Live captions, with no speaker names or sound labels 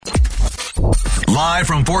Live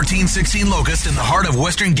from 1416 Locust in the heart of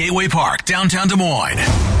Western Gateway Park, downtown Des Moines.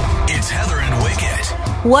 It's Heather and Wicket.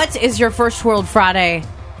 What is your First World Friday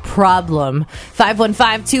problem?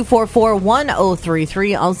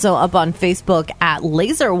 515-244-1033. Also up on Facebook at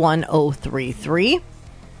Laser1033.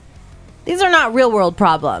 These are not real world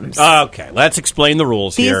problems. Okay, let's explain the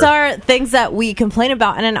rules here. These are things that we complain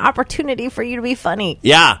about and an opportunity for you to be funny.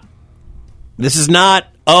 Yeah. This is not,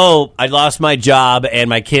 I lost my job and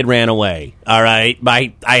my kid ran away. All right.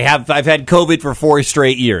 I've had COVID for 4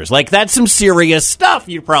 straight years. Like, that's some serious stuff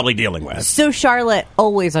you're probably dealing with. So Charlotte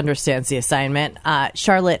always understands the assignment.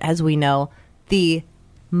 Charlotte, as we know, the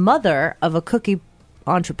mother of a cookie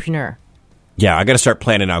entrepreneur. Yeah, I got to start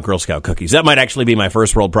planning out Girl Scout cookies. That might actually be my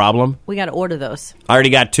first world problem. We got to order those. I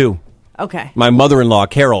already got 2. Okay. My mother-in-law,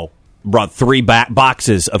 Carol, brought 3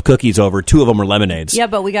 boxes of cookies over. 2 of them were lemonades. Yeah,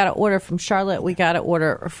 but we got to order from Charlotte. We got to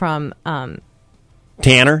order from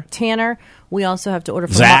Tanner. We also have to order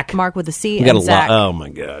from Zach. Mark with a C. We got and Zach. Oh, my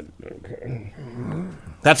God. Okay.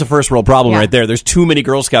 That's a first world problem right there. There's too many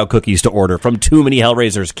Girl Scout cookies to order from too many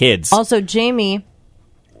Hellraisers kids. Also, Jamie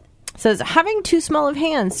says, having too small of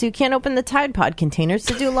hands so you can't open the Tide Pod containers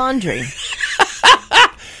to do laundry.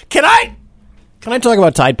 Can I talk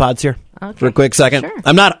about Tide Pods here for a quick second? Sure.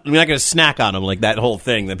 I'm not going to snack on them like that whole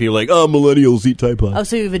thing that people are like, millennials eat Tide Pods. Oh,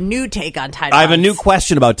 so you have a new take on Tide Pods. I have a new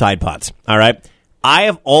question about Tide Pods, all right? I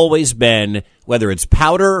have always been, whether it's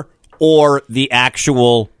powder or the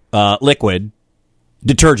actual liquid,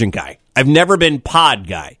 detergent guy. I've never been pod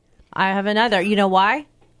guy. I haven't either. You know why?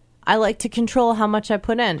 I like to control how much I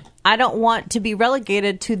put in. I don't want to be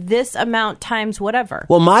relegated to this amount times whatever.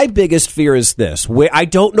 Well, my biggest fear is this. I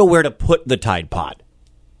don't know where to put the Tide Pod.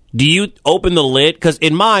 Do you open the lid? Because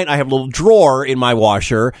in mine, I have a little drawer in my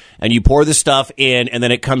washer, and you pour the stuff in, and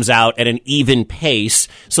then it comes out at an even pace.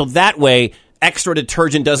 So that way, extra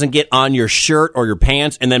detergent doesn't get on your shirt or your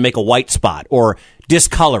pants and then make a white spot or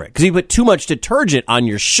discolor it. Because if you put too much detergent on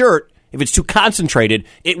your shirt, if it's too concentrated,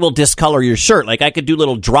 it will discolor your shirt. Like, I could do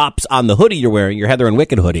little drops on the hoodie you're wearing, your Heather and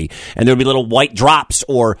Wicked hoodie, and there would be little white drops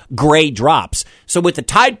or gray drops. So with the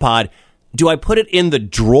Tide Pod, do I put it in the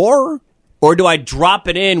drawer or do I drop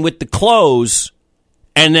it in with the clothes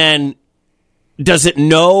and then does it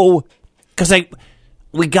know? Because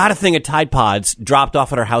we got a thing of Tide Pods dropped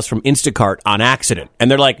off at our house from Instacart on accident,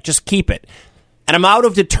 and they're like, just keep it. And I'm out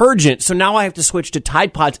of detergent, so now I have to switch to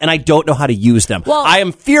Tide Pods, and I don't know how to use them. Well, I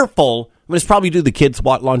am fearful. I'm going to probably do the kids'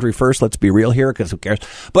 laundry first. Let's be real here, because who cares?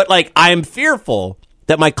 But, I am fearful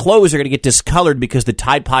that my clothes are going to get discolored because the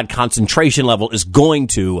Tide Pod concentration level is going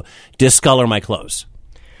to discolor my clothes.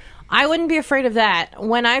 I wouldn't be afraid of that.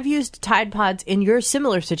 When I've used Tide Pods in your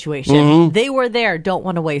similar situation, they were there. Don't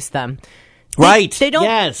want to waste them. Right. They don't.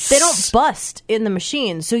 Yes. They don't bust in the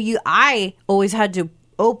machine. So I always had to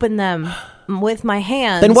open them with my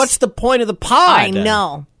hands. Then what's the point of the pod? I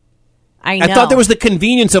know. I thought there was the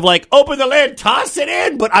convenience of open the lid, toss it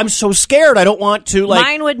in, but I'm so scared. I don't want to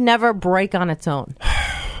Mine would never break on its own.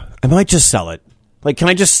 I might just sell it. Can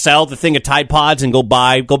I just sell the thing of Tide Pods and go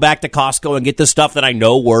back to Costco and get the stuff that I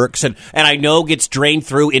know works and I know gets drained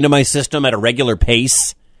through into my system at a regular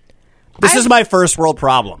pace? This is my first world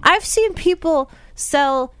problem. I've seen people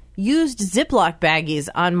sell used Ziploc baggies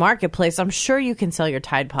on Marketplace. I'm sure you can sell your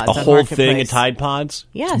Tide Pods on Marketplace. A whole thing of Tide Pods?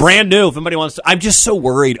 Yes. It's brand new. If anybody wants to. I'm just so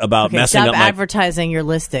worried about messing up my... advertising your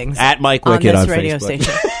listings. At Mike Wicked on this radio Facebook.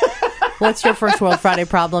 Station. What's your First World Friday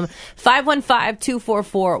problem?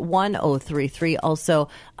 515-244-1033. Also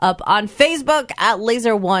up on Facebook at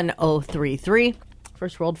Laser1033.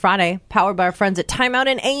 First World Friday, powered by our friends at Time Out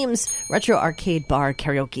in Ames. Retro arcade bar,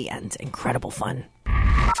 karaoke, and incredible fun.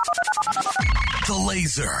 The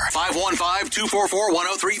Laser.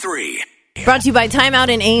 515-244-1033. Brought to you by Time Out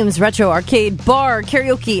in Ames. Retro arcade bar,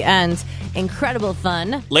 karaoke, and incredible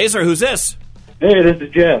fun. Laser, who's this? Hey, this is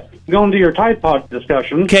Jeff. Going to your Tide Pod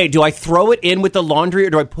discussion. Okay, do I throw it in with the laundry or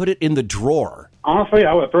do I put it in the drawer? Honestly,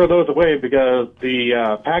 I would throw those away because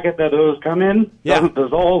the packet that those come in doesn't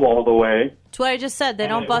dissolve all the way. That's what I just said. They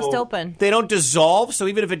don't bust open. They don't dissolve, so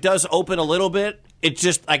even if it does open a little bit, it's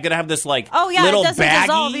just, I'm going to have this, little it doesn't baggie.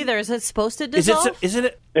 dissolve either. Is it supposed to dissolve? Isn't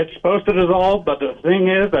it? It's supposed to dissolve, but the thing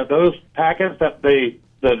is that those packets that the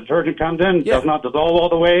detergent comes in does not dissolve all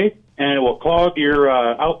the way, and it will clog your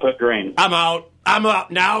output drain. I'm out.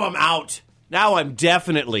 Now I'm out. Now I'm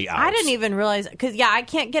definitely out. I didn't even realize, because, I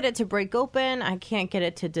can't get it to break open. I can't get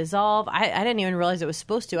it to dissolve. I didn't even realize it was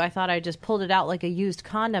supposed to. I thought I just pulled it out like a used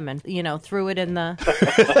condom and, threw it in the...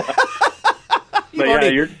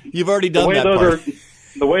 You've already done that part.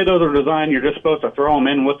 The way those are designed, you're just supposed to throw them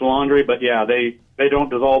in with the laundry, but they they don't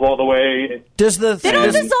dissolve all the way. They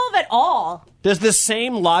don't dissolve at all. Does the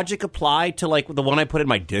same logic apply to like the one I put in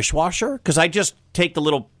my dishwasher? Because I just take the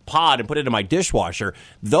little pod and put it in my dishwasher.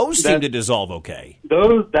 Those seem to dissolve okay.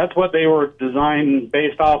 That's what they were designed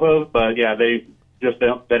based off of, but yeah, they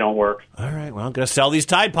don't work. All right, well, I'm going to sell these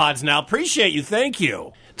Tide Pods now. Appreciate you. Thank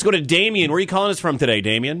you. Let's go to Damien. Where are you calling us from today,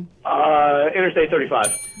 Damien? Interstate 35.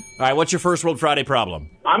 All right, what's your First World Friday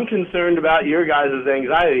problem? I'm concerned about your guys'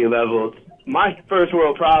 anxiety levels. My first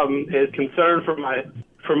world problem is concern for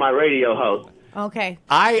my radio host. Okay.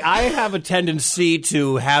 I have a tendency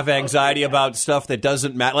to have anxiety about stuff that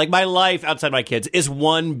doesn't matter. Like my life outside my kids is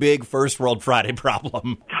one big First World Friday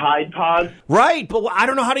problem. Tide Pods? Right, but I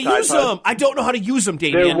don't know how to use them. I don't know how to use them,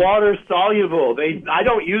 Damien. They're water soluble. I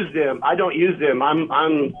don't use them.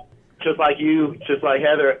 I'm just like you, just like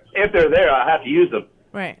Heather. If they're there, I have to use them.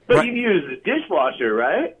 Right. But you use the dishwasher,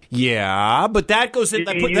 right? Yeah, but that goes in.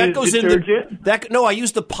 That goes in the. No, I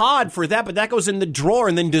use the pod for that, but that goes in the drawer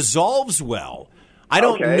and then dissolves well. I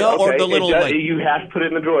don't know, or the little. You have to put it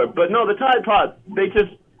in the drawer, but no, the Tide Pods, they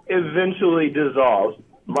just eventually dissolve,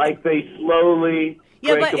 like they slowly.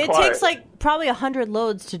 Yeah, break but apart. it takes like probably 100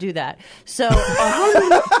 loads to do that. So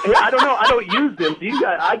I don't know. I don't use them. So you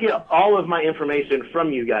guys, I get all of my information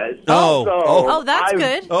from you guys. Oh, that's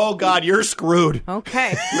good. Oh God, you're screwed.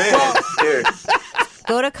 Okay, Man, here.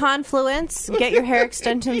 go to Confluence, get your hair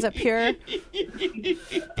extensions at Pure. I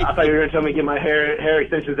thought you were going to tell me to get my hair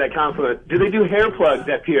extensions at Confluence. Do they do hair plugs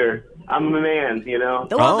at Pure? I'm a man, you know.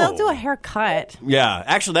 Well, they'll do a haircut. Yeah,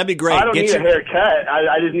 actually, that'd be great. I don't need a haircut.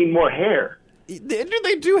 I just need more hair. Do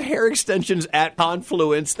they do hair extensions at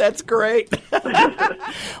Confluence? That's great.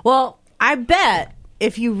 Well, I bet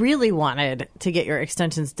if you really wanted to get your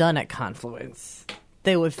extensions done at Confluence,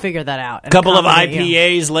 they would figure that out. A couple of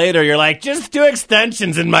IPAs later, you're like, just do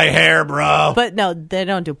extensions in my hair, bro. But no, they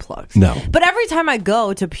don't do plugs. No. But every time I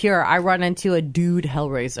go to Pure, I run into a dude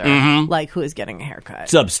Hellraiser, like who is getting a haircut.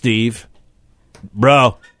 What's up, Steve?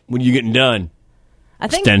 Bro, when you getting done?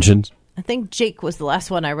 Extensions. I think Jake was the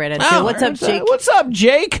last one I ran into. Oh, What's up, Jake? What's up,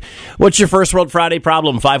 Jake? What's your First World Friday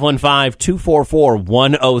problem?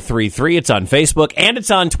 515-244-1033. It's on Facebook, and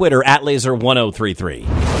it's on Twitter,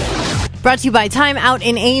 @laser1033. Brought to you by Time Out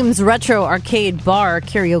in Ames, Retro Arcade Bar,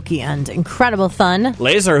 Karaoke, and Incredible Fun.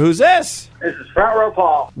 Laser, who's this? This is Front Row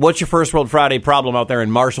Paul. What's your First World Friday problem out there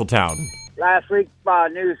in Marshalltown? Last week,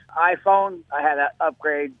 new iPhone. I had an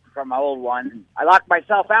upgrade from my old one. I locked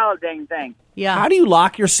myself out of the dang thing. Yeah. How do you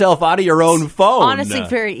lock yourself out of your own phone? Honestly,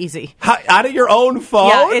 very easy. Out of your own phone?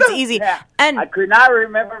 Yeah, it's easy. Yeah. And I could not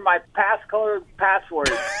remember my passcode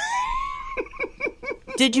password.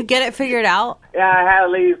 Did you get it figured out? Yeah, I had to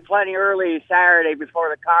leave plenty early Saturday before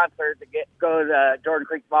the concert to go to Jordan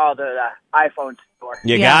Creek Mall to the iPhone store.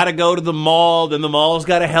 You got to go to the mall, then the mall's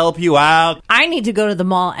got to help you out. I need to go to the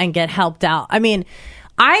mall and get helped out. I mean,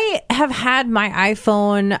 I have had my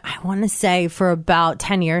iPhone, I want to say, for about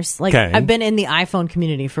 10 years. Like, I've been in the iPhone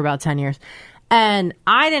community for about 10 years. And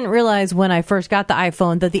I didn't realize when I first got the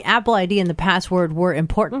iPhone that the Apple ID and the password were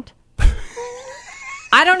important.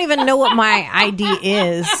 I don't even know what my ID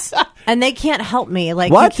is, and they can't help me.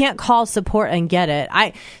 Like, you can't call support and get it.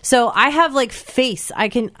 So I have like Face.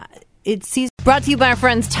 Brought to you by our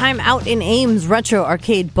friends Time Out in Ames, Retro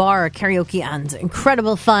Arcade Bar, Karaoke, and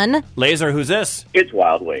Incredible Fun. Laser, who's this? It's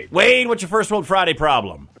Wild Wade. Wade, what's your First World Friday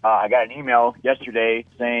problem? I got an email yesterday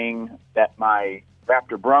saying that my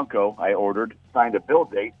Raptor Bronco I ordered signed a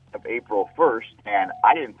build date of April 1st, and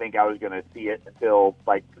I didn't think I was going to see it until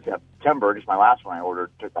like September. Just my last one I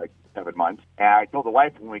ordered took like 7 months. And I told the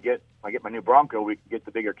wife when I get my new Bronco, we could get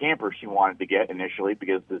the bigger camper she wanted to get initially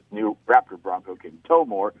because this new Raptor Bronco can tow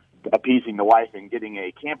more, appeasing the wife and getting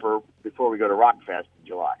a camper before we go to Rockfest in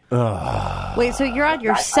July. Wait, so you're on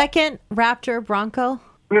your second Raptor Bronco?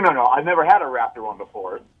 No. I've never had a Raptor one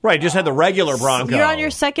before. Right, just had the regular Bronco. You're on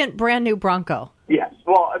your second brand new Bronco. Yes.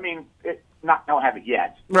 Well, I mean, don't have it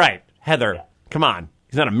yet. Right. Heather, come on.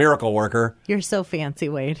 He's not a miracle worker. You're so fancy,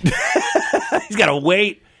 Wade. He's got to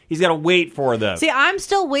wait. He's got to wait for the... See, I'm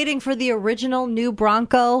still waiting for the original new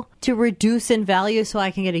Bronco to reduce in value so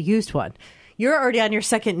I can get a used one. You're already on your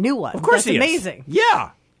second new one. Of course. That's amazing.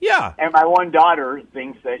 Yeah. And my one daughter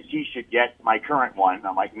thinks that she should get my current one.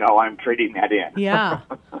 I'm like, no, I'm trading that in. Yeah.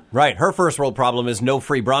 Right. Her first world problem is no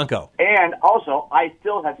free Bronco. And also, I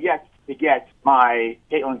still have yet to get my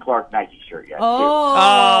Caitlin Clark Nike shirt yet.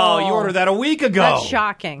 Oh, you ordered that a week ago. That's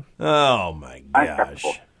shocking. Oh, my gosh.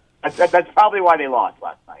 That's probably why they lost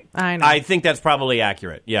last night. I know. I think that's probably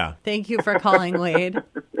accurate, yeah. Thank you for calling, Wade.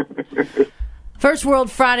 First World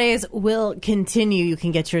Fridays will continue. You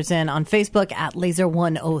can get yours in on Facebook at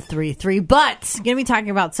Laser1033. But going to be talking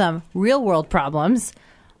about some real world problems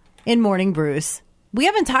in Morning Brews. We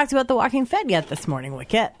haven't talked about the walking Fed yet this morning,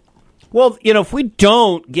 Wicket. Well, if we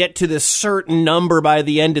don't get to this certain number by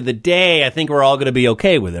the end of the day, I think we're all going to be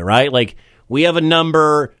okay with it, right? Like, we have a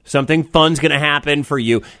number, something fun's going to happen for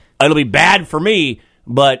you. It'll be bad for me,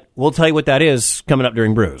 but we'll tell you what that is coming up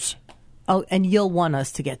during Brews. Oh, and you'll want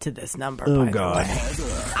us to get to this number. Oh, God.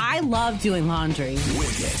 I love doing laundry.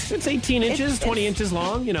 It's 18 inches, 20 inches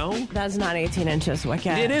long, That's not 18 inches,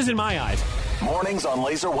 Wicket. It is in my eyes. Mornings on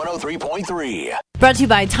Laser 103.3. Brought to you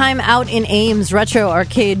by Time Out in Ames, Retro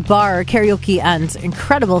Arcade Bar, Karaoke, and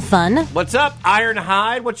Incredible Fun. What's up,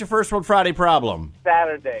 Ironhide? What's your First World Friday problem?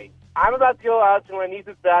 Saturday. I'm about to go out to my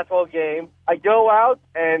niece's basketball game. I go out,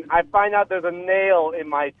 and I find out there's a nail in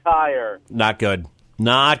my tire. Not good.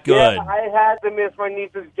 Not good. Yeah, I had to miss my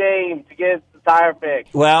niece's game to get the tire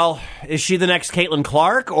fixed. Well, is she the next Caitlin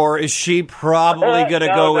Clark, or is she probably going to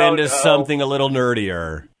go into something a little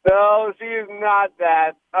nerdier? No, she is not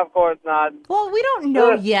that. Of course not. Well, we don't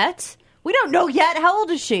know yet. We don't know yet. How old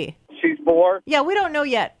is she? She's 4. Yeah, we don't know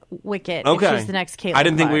yet, Wicket, Okay. if she's the next Caitlin I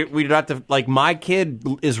didn't Clark. think we'd have to, my kid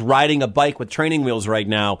is riding a bike with training wheels right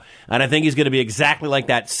now, and I think he's going to be exactly like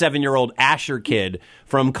that 7-year-old Asher kid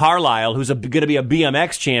from Carlisle who's going to be a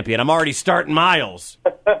BMX champion. I'm already starting miles.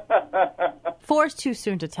 4 is too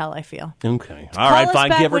soon to tell, I feel. Okay. All right, Call us fine.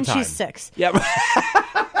 back Give her when time. she's 6. Yep.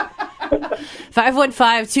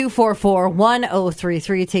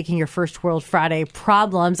 515-244-1033, taking your First World Friday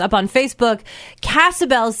problems. Up on Facebook,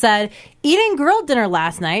 Cassabel said, eating girl dinner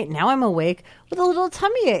last night. Now I'm awake with a little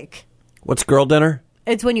tummy ache. What's girl dinner?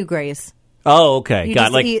 It's when you graze. Oh, okay. You Got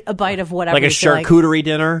just like eat a bite of whatever like a you feel like. charcuterie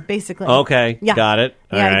dinner? Basically. Okay. Yeah. Got it.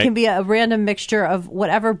 All yeah, right. It can be a random mixture of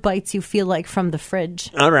whatever bites you feel like from the fridge.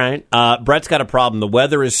 All right. Brett's got a problem. The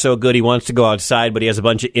weather is so good he wants to go outside, but he has a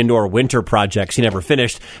bunch of indoor winter projects he never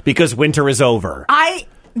finished because winter is over.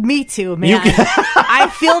 Me too, man. I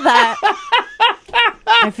feel that.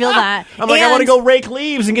 I feel that. I'm like, I want to go rake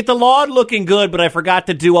leaves and get the lawn looking good, but I forgot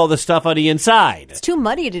to do all the stuff on the inside. It's too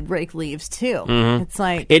muddy to rake leaves, too. Mm-hmm. It's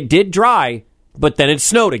like... It did dry, but then it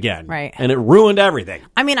snowed again. Right. And it ruined everything.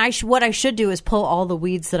 I mean, what I should do is pull all the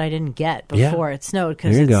weeds that I didn't get before it snowed,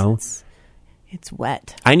 because it's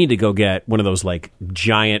wet. I need to go get one of those like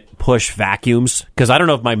giant push vacuums, because I don't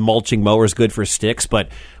know if my mulching mower is good for sticks, but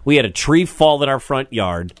we had a tree fall in our front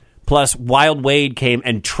yard. Plus, Wild Wade came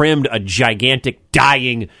and trimmed a gigantic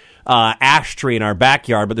dying ash tree in our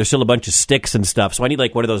backyard, but there's still a bunch of sticks and stuff. So I need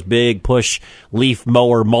like one of those big push leaf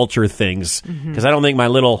mower mulcher things, because I don't think my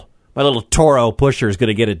little Toro pusher is going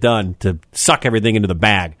to get it done to suck everything into the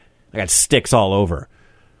bag. I got sticks all over.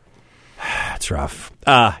 It's rough.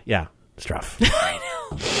 Yeah, it's rough. I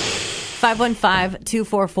know.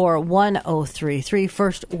 515-244-1033,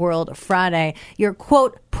 First World Friday. Your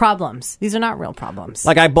quote problems. These are not real problems.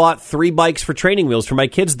 Like I bought 3 bikes for training wheels for my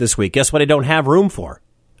kids this week. Guess what I don't have room for?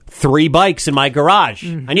 3 bikes in my garage.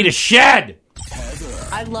 I need a shed.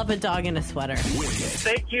 I love a dog in a sweater.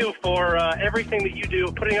 Thank you for everything that you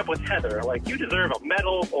do, putting up with Heather. Like, you deserve a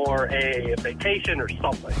medal or a vacation or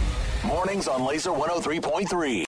something. Mornings on Laser 103.3.